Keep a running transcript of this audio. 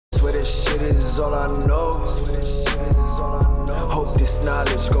Swear this shit is all I know. Hope this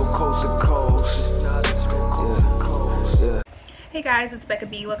knowledge go coast to coast. Hey guys, it's Becca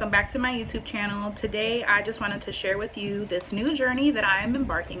B. Welcome back to my YouTube channel. Today I just wanted to share with you this new journey that I am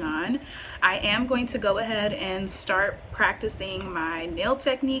embarking on. I am going to go ahead and start practicing my nail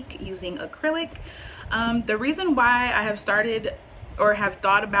technique using acrylic. The reason why I have started or have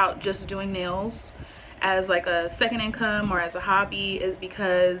thought about just doing nails as like a second income or as a hobby is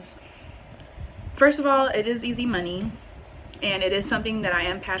because, first of all, it is easy money and it is something that I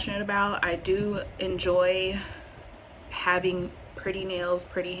am passionate about. I do enjoy having pretty nails,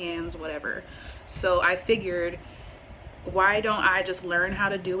 pretty hands, whatever. So I figured, why don't I just learn how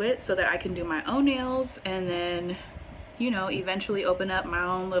to do it so that I can do my own nails and then, you know, eventually open up my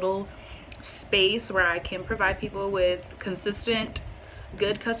own little space where I can provide people with consistent,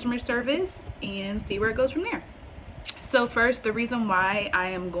 good customer service and see where it goes from there. So first, the reason why I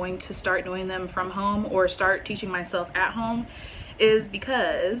am going to start doing them from home or start teaching myself at home is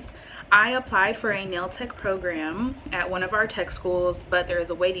because I applied for a nail tech program at one of our tech schools, but there is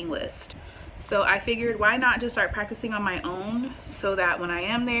a waiting list. So I figured, why not just start practicing on my own so that when I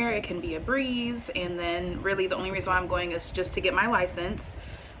am there, it can be a breeze. And then really the only reason why I'm going is just to get my license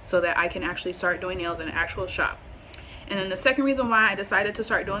so that I can actually start doing nails in an actual shop. And then the second reason why I decided to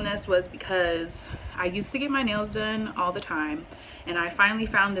start doing this was because I used to get my nails done all the time, and I finally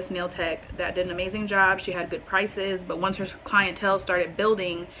found this nail tech that did an amazing job. She had good prices, but once her clientele started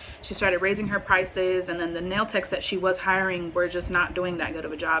building, she started raising her prices, and then the nail techs that she was hiring were just not doing that good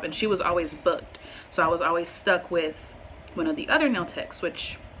of a job, and she was always booked. So I was always stuck with one of the other nail techs,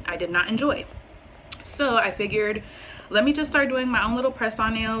 which I did not enjoy. So I figured, let me just start doing my own little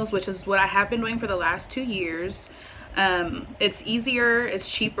press-on nails, which is what I have been doing for the last 2 years. It's easier, it's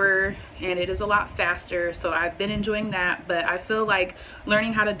cheaper, and it is a lot faster, so I've been enjoying that. But I feel like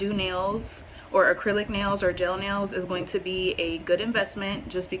learning how to do nails or acrylic nails or gel nails is going to be a good investment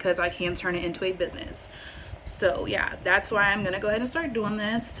just because I can turn it into a business. So yeah, that's why I'm gonna go ahead and start doing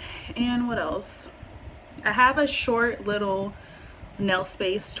this. And what else? I have a short little nail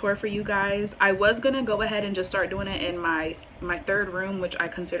space tour for you guys. I was gonna go ahead and just start doing it in my third room, which I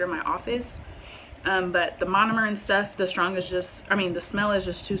consider my office. But the monomer and stuff, the smell is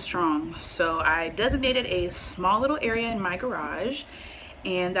just too strong. So I designated a small little area in my garage,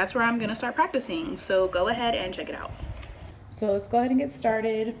 and that's where I'm gonna start practicing. So go ahead and check it out. So let's go ahead and get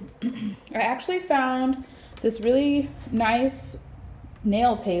started. I actually found this really nice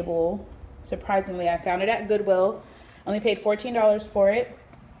nail table. Surprisingly, I found it at Goodwill. Only paid $14 for it.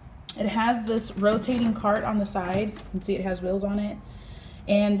 It has this rotating cart on the side. You can see it has wheels on it.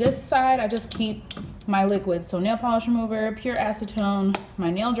 And this side, I just keep my liquids. So nail polish remover, pure acetone,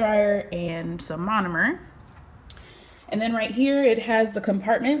 my nail dryer, and some monomer. And then right here, it has the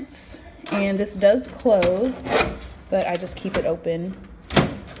compartments. And this does close, but I just keep it open.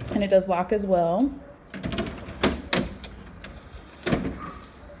 And it does lock as well.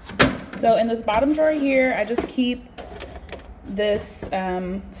 So in this bottom drawer here, I just keep this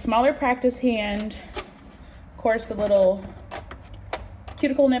smaller practice hand, of course the little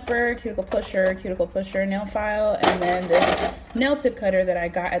cuticle nipper, cuticle pusher, nail file, and then this nail tip cutter that I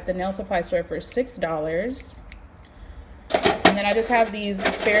got at the nail supply store for $6. And then I just have these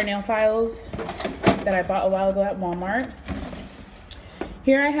spare nail files that I bought a while ago at Walmart.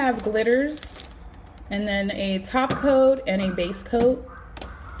 Here I have glitters, and then a top coat and a base coat.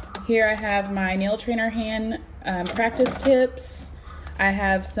 Here I have my nail trainer hand practice tips. I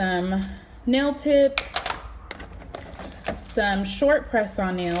have some nail tips, some short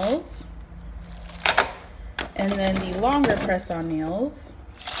press-on nails, and then the longer press-on nails.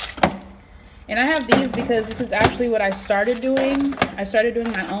 And I have these because this is actually what I started doing. I started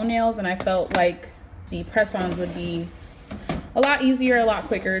doing my own nails, and I felt like the press-ons would be a lot easier, a lot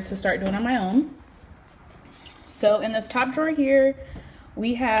quicker to start doing on my own. So in this top drawer here,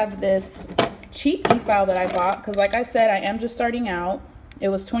 we have this cheap e-file that I bought because, like I said, I am just starting out. It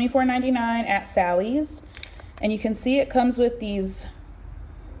was $24.99 at Sally's. And you can see it comes with these,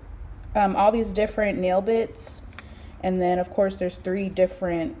 all these different nail bits. And then, of course, there's 3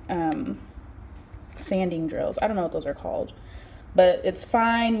 different sanding drills. I don't know what those are called. But it's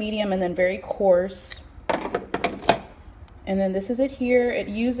fine, medium, and then very coarse. And then this is it here. It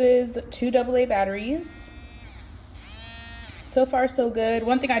uses 2 AA batteries. So far, so good.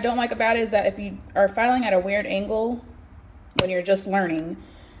 One thing I don't like about it is that if you are filing at a weird angle when you're just learning,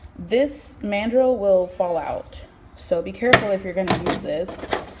 this mandrel will fall out. So be careful if you're going to use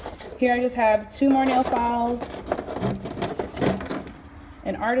this. Here I just have 2 more nail files,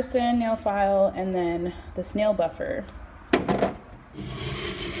 an artisan nail file, and then this nail buffer.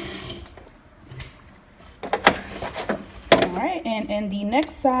 In the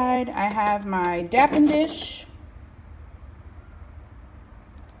next side, I have my dapping dish,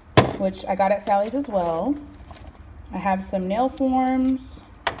 which I got at Sally's as well. I have some nail forms.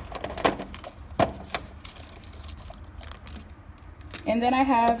 And then I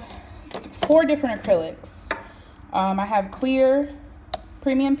have 4 different acrylics. I have clear,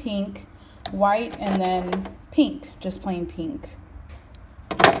 premium pink, white, and then pink, just plain pink.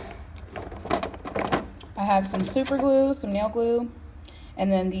 I have some super glue, some nail glue, and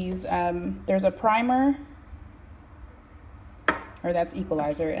then these, there's a primer, or that's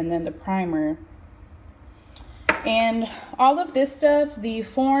equalizer, and then the primer. And all of this stuff, the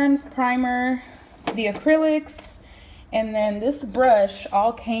forms, primer, the acrylics, and then this brush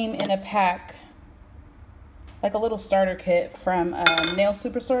all came in a pack, like a little starter kit from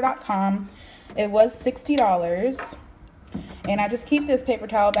nailsuperstore.com. It was $60. And I just keep this paper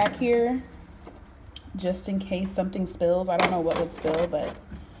towel back here just in case something spills. I don't know what would spill, but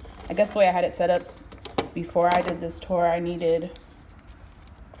I guess the way I had it set up before I did this tour, I needed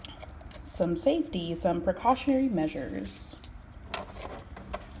some safety, some precautionary measures.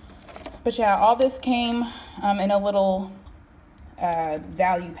 But yeah, all this came in a little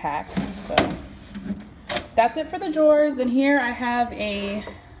value pack. So that's it for the drawers. And here I have a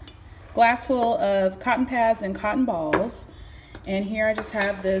glass full of cotton pads and cotton balls. And here I just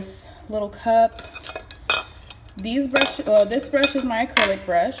have this little cup. This brush is my acrylic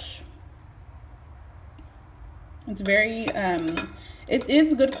brush. It's very, it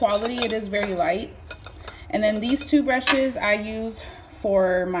is good quality. It is very light. And then these 2 brushes I use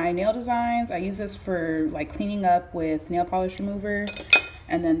for my nail designs. I use this for like cleaning up with nail polish remover.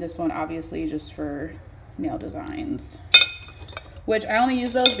 And then this one obviously just for nail designs. Which I only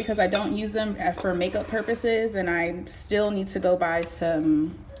use those because I don't use them for makeup purposes, and I still need to go buy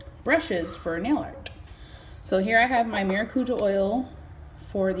some brushes for nail art. So here I have my maracuja oil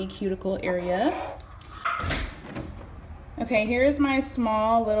for the cuticle area. Okay, here's my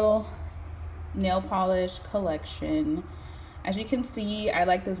small little nail polish collection. As you can see, I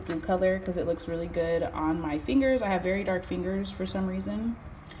like this blue color because it looks really good on my fingers. I have very dark fingers for some reason.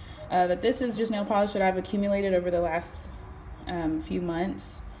 But this is just nail polish that I've accumulated over the last few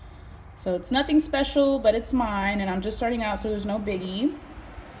months. So it's nothing special, but it's mine, and I'm just starting out, so there's no biggie.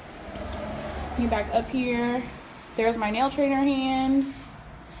 Me back up here, there's my nail trainer hand,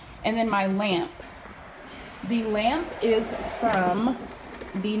 and then my lamp. The lamp is from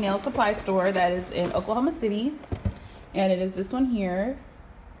the nail supply store that is in Oklahoma City, and it is this one here.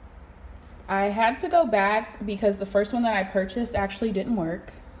 I had to go back because the first one that I purchased actually didn't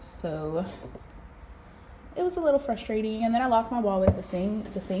work, so it was a little frustrating. And then I lost my wallet the same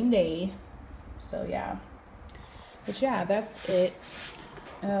day, so yeah. But yeah, that's it.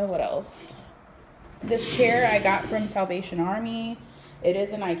 What else? This chair I got from Salvation Army. It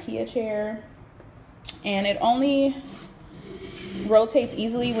is an IKEA chair, and it only rotates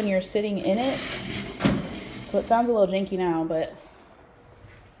easily when you're sitting in it, so it sounds a little janky now, but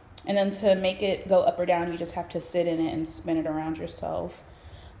and then to make it go up or down, you just have to sit in it and spin it around yourself.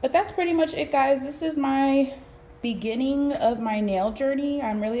 But that's pretty much it, guys. This is my beginning of my nail journey.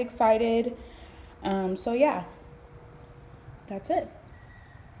 I'm really excited. So yeah, that's it.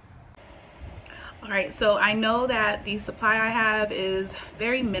 All right, so I know that the supply I have is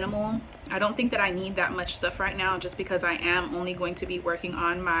very minimal. I don't think that I need that much stuff right now, just because I am only going to be working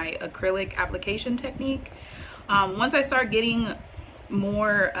on my acrylic application technique. Once I start getting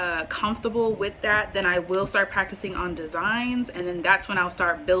more comfortable with that, then I will start practicing on designs, and then that's when I'll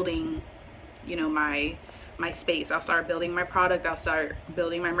start building, you know, my space. I'll start building my product, I'll start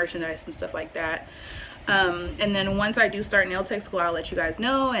building my merchandise and stuff like that. And then once I do start nail tech school, I'll let you guys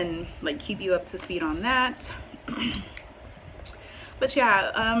know and like keep you up to speed on that. But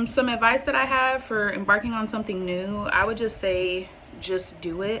yeah, some advice that I have for embarking on something new, I would just say just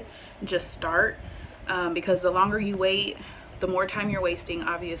do it, just start, because the longer you wait, the more time you're wasting,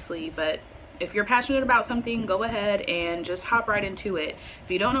 obviously. But if you're passionate about something, go ahead and just hop right into it. If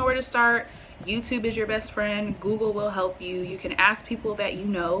you don't know where to start, YouTube is your best friend. Google will help you. You can ask people that you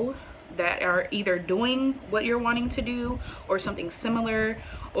know that are either doing what you're wanting to do or something similar,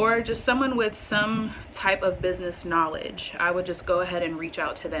 or just someone with some type of business knowledge. I would just go ahead and reach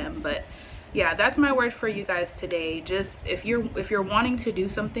out to them. But yeah, that's my word for you guys today. Just if you're wanting to do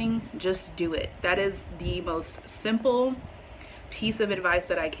something, just do it. That is the most simple piece of advice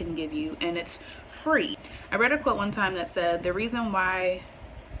that I can give you, and it's free. I read a quote one time that said the reason why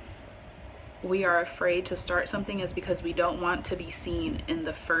we are afraid to start something is because we don't want to be seen in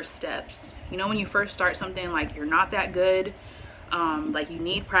the first steps. You know, when you first start something, like you're not that good, Like, you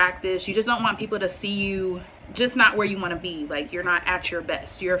need practice. You just don't want people to see you just not where you want to be. Like, you're not at your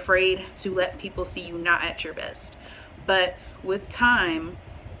best. You're afraid to let people see you not at your best. But with time,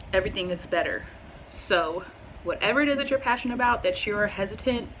 everything gets better. So whatever it is that you're passionate about, that you're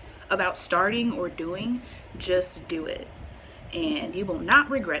hesitant about starting or doing, just do it and you will not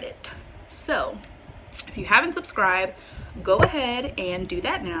regret it. So if you haven't subscribed, go ahead and do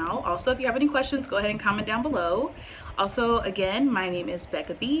that now. Also, if you have any questions, go ahead and comment down below. Also, again, my name is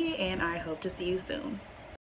Becca B, and I hope to see you soon.